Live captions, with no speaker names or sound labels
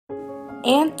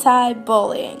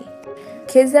Anti-bullying.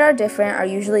 Kids that are different are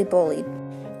usually bullied.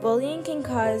 Bullying can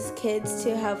cause kids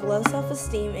to have low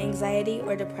self-esteem, anxiety,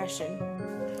 or depression.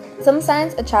 Some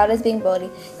signs a child is being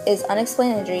bullied is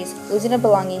unexplained injuries, losing their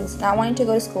belongings, not wanting to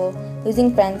go to school,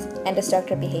 losing friends, and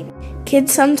destructive behavior.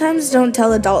 Kids sometimes don't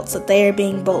tell adults that they are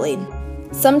being bullied.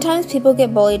 Sometimes people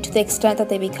get bullied to the extent that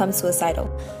they become suicidal.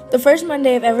 The first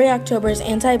Monday of every October is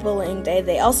Anti-Bullying Day.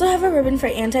 They also have a ribbon for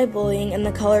anti-bullying and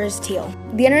the color is teal.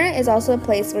 The internet is also a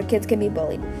place where kids can be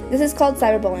bullied. This is called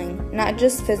cyberbullying, not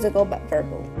just physical but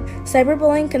verbal.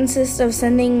 Cyberbullying consists of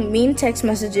sending mean text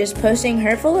messages, posting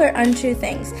hurtful or untrue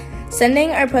things,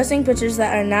 sending or posting pictures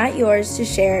that are not yours to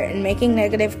share, and making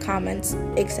negative comments,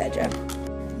 etc.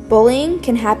 Bullying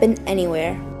can happen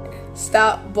anywhere.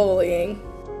 Stop bullying.